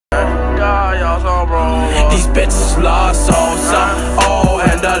It's lost soul, some old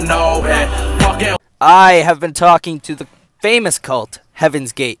and unknown. Fucking. I have been talking to the famous cult,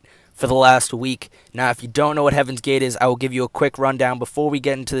 Heaven's Gate, for the last week. Now, if you don't know what Heaven's Gate is, I will give you a quick rundown before we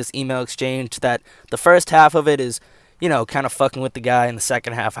get into this email exchange. That the first half of it is, you know, kind of fucking with the guy. In the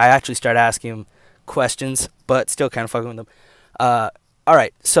second half, I actually start asking him questions, but still kind of fucking with him.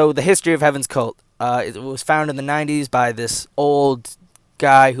 Alright, so the history of Heaven's Cult. It was founded in the 90s by this old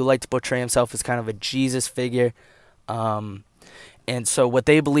guy who liked to portray himself as kind of a Jesus figure. And so what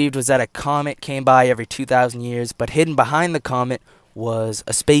they believed was that a comet came by every 2,000 years, but hidden behind the comet was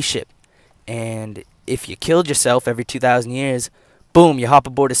a spaceship. And if you killed yourself every 2,000 years, boom, you hop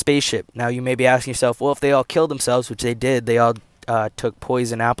aboard a spaceship. Now you may be asking yourself, well, if they all killed themselves, which they did, they all took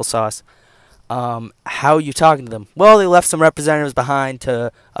poison applesauce, how are you talking to them? Well, they left some representatives behind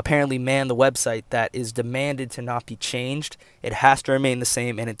to apparently man the website that is demanded to not be changed. It has to remain the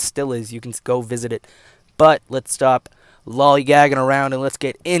same, and it still is. You can go visit it. But let's stop lollygagging around and let's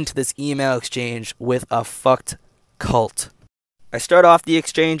get into this email exchange with a fucked cult. I start off the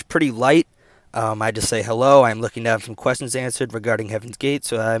exchange pretty light. I just say, hello, I'm looking to have some questions answered regarding Heaven's Gate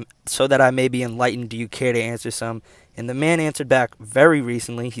so that I may be enlightened. Do you care to answer some? And the man answered back very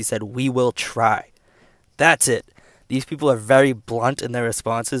recently. He said, we will try. That's it. These people are very blunt in their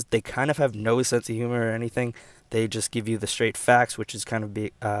responses. They kind of have no sense of humor or anything. They just give you the straight facts, which is kind of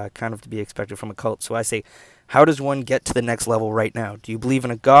to be expected from a cult. So I say, how does one get to the next level right now? Do you believe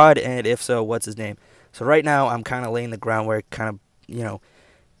in a god? And if so, what's his name? So right now, I'm kind of laying the groundwork, kind of, you know,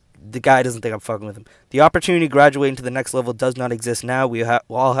 the guy doesn't think I'm fucking with him. The opportunity to graduate into the next level does not exist now. We'll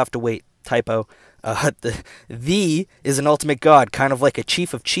all have to wait. Typo. The is an ultimate god, kind of like a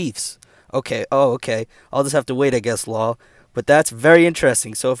chief of chiefs. Okay, oh, okay. I'll just have to wait, I guess, lol. But that's very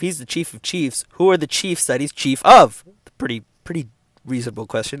interesting. So if he's the chief of chiefs, who are the chiefs that he's chief of? Pretty reasonable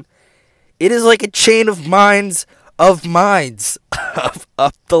question. It is like a chain of minds of minds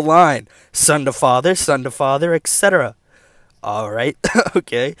up the line. Son to father, etc. Alright,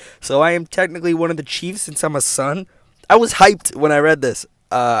 okay. So I am technically one of the chiefs since I'm a son. I was hyped when I read this.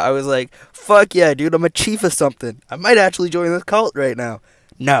 I was like, fuck yeah, dude, I'm a chief of something. I might actually join this cult right now.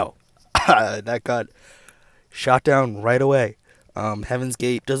 No. That got shot down right away. Heaven's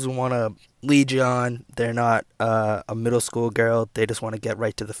Gate doesn't want to lead you on. They're not a middle school girl. They just want to get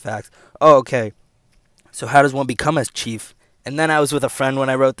right to the facts. Oh, okay. So how does one become a chief? And then I was with a friend when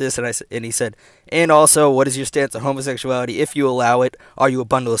I wrote this, and he said, and also, what is your stance on homosexuality? If you allow it, are you a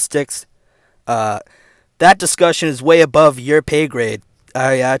bundle of sticks? That discussion is way above your pay grade.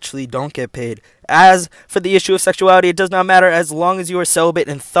 I actually don't get paid. As for the issue of sexuality, it does not matter. As long as you are celibate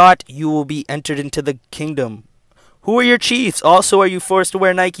in thought, you will be entered into the kingdom. Who are your chiefs? Also, are you forced to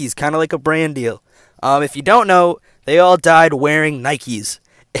wear Nikes? Kind of like a brand deal. If you don't know, they all died wearing Nikes.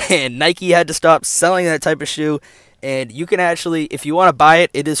 And Nike had to stop selling that type of shoe. And you can actually, if you want to buy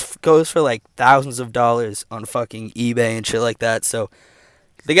it, goes for like thousands of dollars on fucking eBay and shit like that. So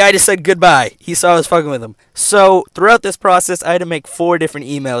the guy just said goodbye. He saw I was fucking with him. So throughout this process, I had to make 4 different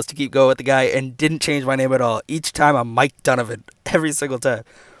emails to keep going with the guy and didn't change my name at all. Each time I'm Mike Donovan. Every single time.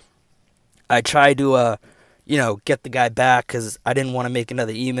 I tried to, you know, get the guy back because I didn't want to make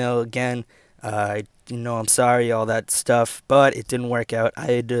another email again. You know, I'm sorry, all that stuff. But it didn't work out. I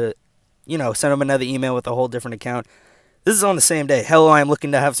had to, you know, send him another email with a whole different account. This is on the same day. Hello, I am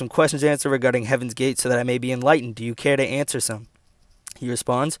looking to have some questions answered regarding Heaven's Gate so that I may be enlightened. Do you care to answer some? He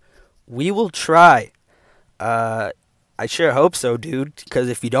responds, we will try. I sure hope so, dude, because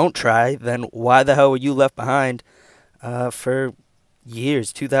if you don't try, then why the hell were you left behind for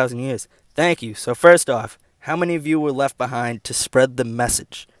years, 2,000 years? Thank you. So first off, how many of you were left behind to spread the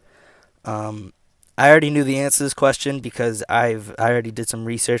message? I already knew the answer to this question because I already did some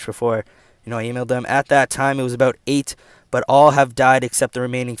research before, you know, I emailed them. At that time, it was about 8, but all have died except the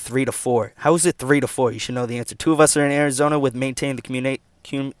remaining 3 to 4. How is it 3 to 4? You should know the answer. 2 of us are in Arizona with maintaining the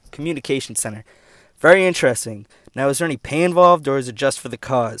communication center. Very interesting. Now, is there any pay involved, or is it just for the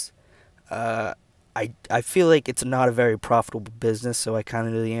cause? I feel like it's not a very profitable business, so I kind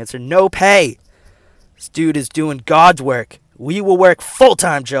of knew the answer. No pay! This dude is doing God's work. We will work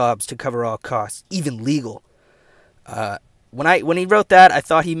full-time jobs to cover all costs, even legal. When he wrote that, I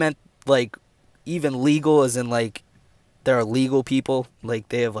thought he meant, like, even legal as in, like, there are legal people, like,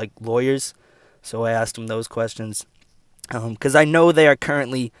 they have, like, lawyers. So I asked him those questions. Because I know they are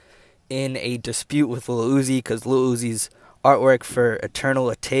currently in a dispute with Lil Uzi, because Lil Uzi's artwork for Eternal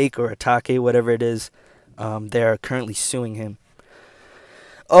Atake or Atake, whatever it is, they are currently suing him.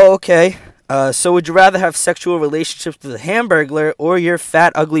 Oh, okay. So would you rather have sexual relationships with a Hamburglar or your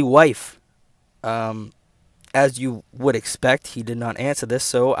fat, ugly wife? As you would expect, he did not answer this,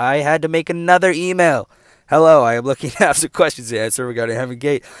 so I had to make another email. Hello, I am looking to have some questions to answer regarding Heaven's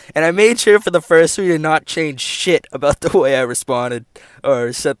Gate. And I made sure for the first three to not change shit about the way I responded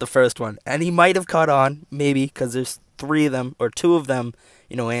or said the first one. And he might have caught on, maybe, because there's three of them, or two of them,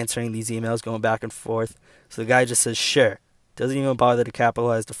 answering these emails, going back and forth. So the guy just says, sure. Doesn't even bother to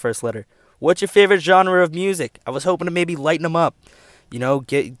capitalize the first letter. What's your favorite genre of music? I was hoping to maybe lighten them up.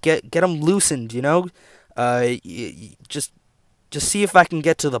 Get them loosened, just see if I can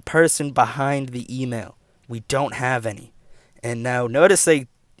get to the person behind the email. We don't have any. And now notice I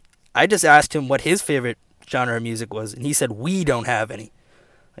just asked him what his favorite genre of music was, and he said we don't have any.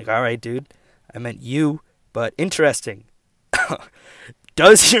 Like, all right, dude. I meant you, but interesting.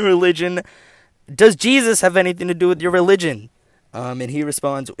 Does Jesus have anything to do with your religion? And he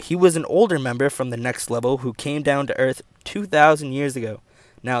responds, he was an older member from the next level who came down to Earth 2,000 years ago.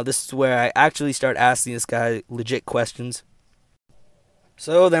 Now, this is where I actually start asking this guy legit questions.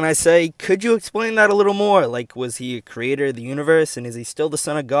 So then I say, could you explain that a little more? Like, was he a creator of the universe, and is he still the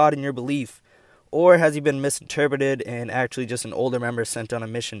son of God in your belief? Or has he been misinterpreted and actually just an older member sent on a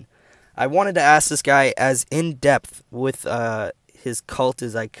mission? I wanted to ask this guy as in-depth with his cult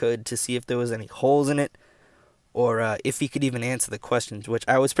as I could to see if there was any holes in it, or if he could even answer the questions, which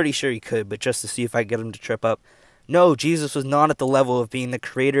I was pretty sure he could, but just to see if I get him to trip up. No, Jesus was not at the level of being the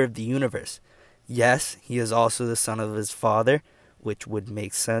creator of the universe. Yes, he is also the son of his father, which would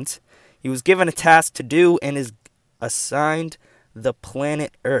make sense. He was given a task to do and is assigned the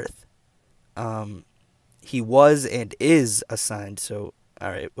planet Earth. He was and is assigned, so,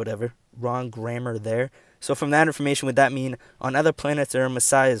 alright, whatever. Wrong grammar there. So from that information, would that mean on other planets there are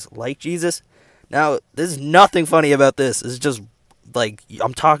messiahs like Jesus? Now, there's nothing funny about this. It's just,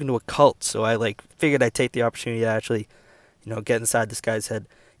 I'm talking to a cult, so I, figured I'd take the opportunity to actually, get inside this guy's head.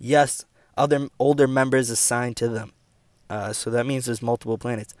 Yes, other older members assigned to them. So that means there's multiple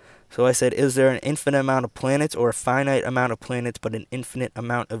planets. So I said, is there an infinite amount of planets or a finite amount of planets but an infinite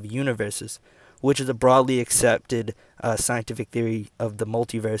amount of universes? Which is a broadly accepted scientific theory of the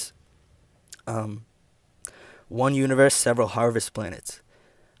multiverse. One universe, several harvest planets.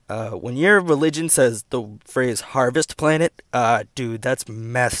 When your religion says the phrase harvest planet, dude, that's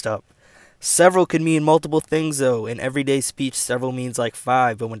messed up. Several could mean multiple things, though. In everyday speech, several means like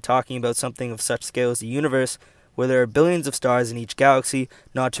 5, but when talking about something of such scale as the universe, where there are billions of stars in each galaxy,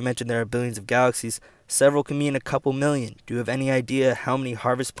 not to mention there are billions of galaxies, several can mean a couple million. Do you have any idea how many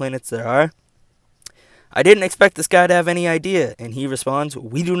harvest planets there are? I didn't expect this guy to have any idea, and he responds,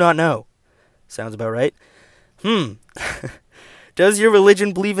 we do not know. Sounds about right. Does your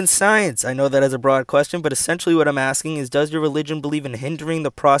religion believe in science? I know that as a broad question, but essentially what I'm asking is, does your religion believe in hindering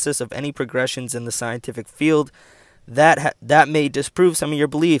the process of any progressions in the scientific field that may disprove some of your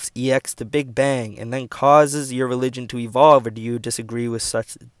beliefs, ex the Big Bang, and then causes your religion to evolve, or do you disagree with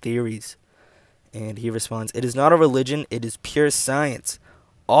such theories? And he responds, it is not a religion, it is pure science.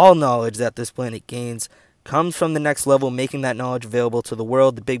 All knowledge that this planet gains comes from the next level, making that knowledge available to the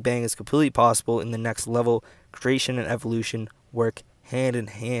world. The Big Bang is completely possible in the next level. Creation and evolution work hand in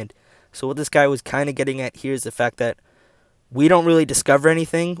hand. So what this guy was kind of getting at here is the fact that we don't really discover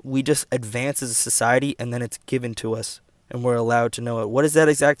anything. We just advance as a society, and then it's given to us, and we're allowed to know it. What does that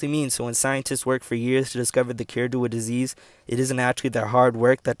exactly mean? So when scientists work for years to discover the cure to a disease, it isn't actually their hard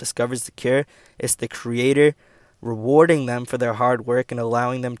work that discovers the cure. It's the creator rewarding them for their hard work and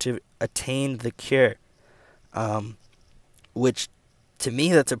allowing them to attain the cure. Which, to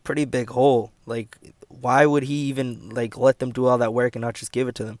me, that's a pretty big hole. Why would he even, let them do all that work and not just give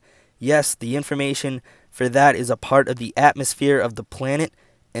it to them? Yes, the information for that is a part of the atmosphere of the planet,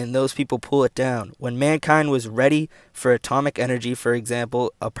 and those people pull it down. When mankind was ready for atomic energy, for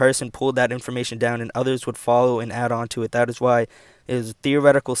example, a person pulled that information down and others would follow and add on to it. That is why it is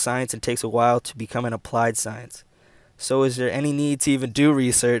theoretical science and takes a while to become an applied science. So is there any need to even do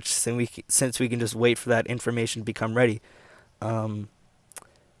research since we can just wait for that information to become ready?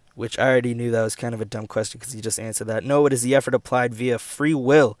 Which I already knew that was kind of a dumb question because he just answered that. No, it is the effort applied via free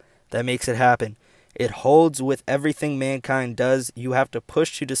will that makes it happen. It holds with everything mankind does. You have to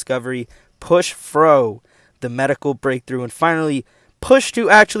push to discovery, push through the medical breakthrough, and finally push to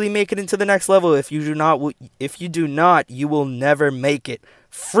actually make it into the next level. If you do not, you will never make it.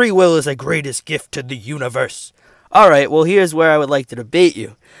 Free will is the greatest gift to the universe. Alright, well, here's where I would like to debate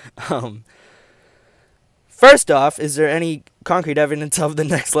you. First off, is there any concrete evidence of the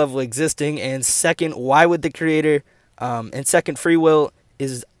next level existing? And second, why would the creator, and second, free will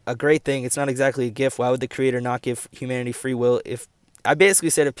is a great thing. It's not exactly a gift. Why would the creator not give humanity free will? If I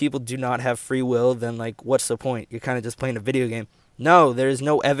basically said if people do not have free will, then what's the point? You're kind of just playing a video game. No, there is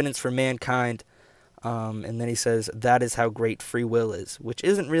no evidence for mankind And then he says, that is how great free will is, which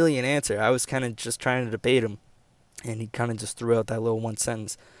isn't really an answer. I was kind of just trying to debate him, and he kind of just threw out that little one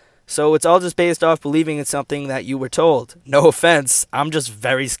sentence. So it's all just based off believing in something that you were told. No offense, I'm just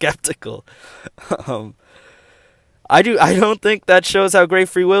very skeptical. I don't think that shows how great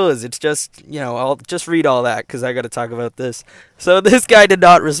free will is. It's just, I'll just read all that because I got to talk about this. So this guy did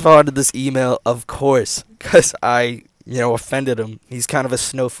not respond to this email, of course, because I, offended him. He's kind of a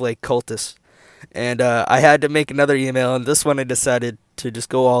snowflake cultist. And I had to make another email, and this one I decided to just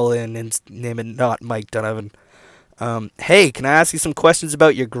go all in and name it not Mike Donovan. Hey, can I ask you some questions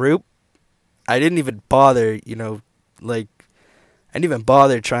about your group? I didn't even bother, I didn't even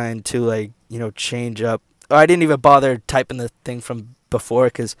bother trying to, change up. Or I didn't even bother typing the thing from before,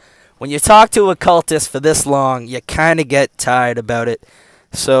 because when you talk to a cultist for this long, you kind of get tired about it.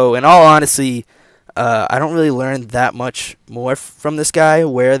 So, in all honesty, I don't really learn that much more from this guy.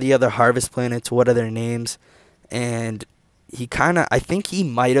 Where are the other harvest planets? What are their names? And I think he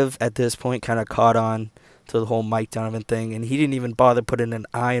might have, at this point, kind of caught on to the whole Mike Donovan thing, and he didn't even bother putting an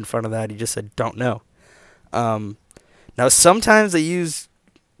I in front of that. He just said, don't know. Now, sometimes they use,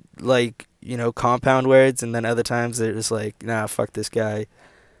 compound words, and then other times they're just like, nah, fuck this guy.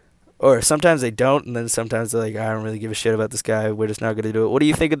 Or sometimes they don't, and then sometimes they're like, I don't really give a shit about this guy, we're just not going to do it. What do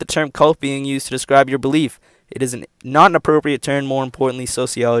you think of the term cult being used to describe your belief? It is not an appropriate term. More importantly,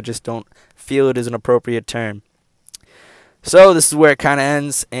 sociologists don't feel it is an appropriate term. So this is where it kind of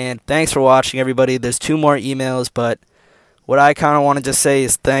ends, and thanks for watching, everybody. There's 2 more emails, but what I kind of want to just say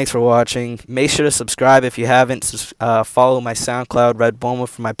is thanks for watching. Make sure to subscribe if you haven't. Follow my SoundCloud, Red Boma,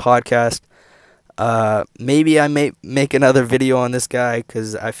 for my podcast. Maybe I may make another video on this guy,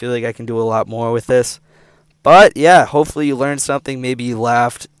 because I feel like I can do a lot more with this. But, yeah, hopefully you learned something. Maybe you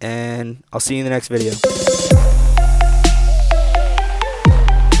laughed, and I'll see you in the next video.